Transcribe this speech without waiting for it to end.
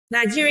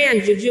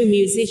Nigerian juju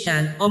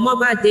musician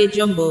Omobade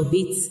Jumbo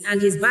Beats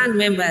and his band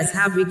members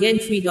have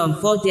regained freedom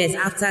 4 days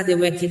after they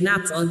were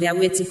kidnapped on their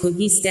way to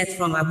Kogi State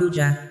from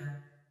Abuja.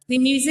 The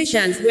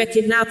musicians were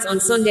kidnapped on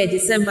Sunday,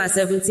 December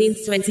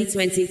 17,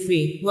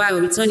 2023, while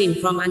returning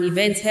from an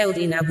event held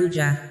in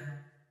Abuja.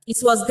 It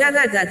was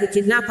gathered that the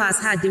kidnappers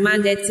had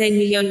demanded 10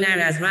 million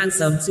naira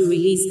ransom to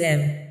release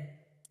them.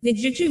 The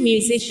juju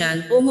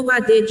musician,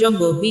 Omobade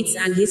Jumbo Beats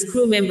and his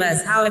crew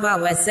members, however,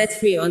 were set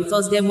free on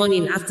Thursday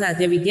morning after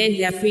they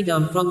regained their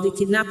freedom from the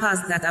kidnappers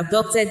that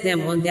abducted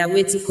them on their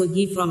way to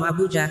Kogi from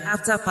Abuja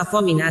after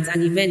performing at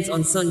an event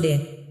on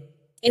Sunday.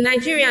 A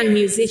Nigerian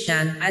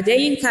musician,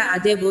 Adeyinka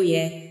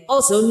Adeboye,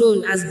 also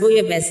known as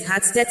Boyebest,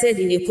 had stated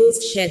in a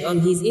post shared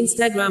on his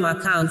Instagram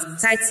account,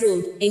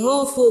 titled, "A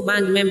whole full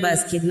band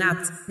members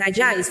kidnapped,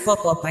 Naija is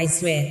fuck up, I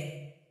swear.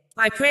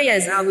 My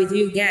prayers are with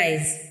you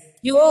guys.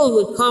 You all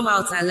would come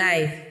out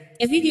alive."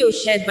 A video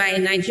shared by a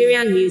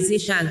Nigerian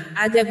musician,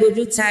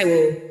 Adebodu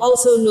Taiwo,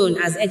 also known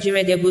as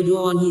Ejire Debodu,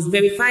 on his verified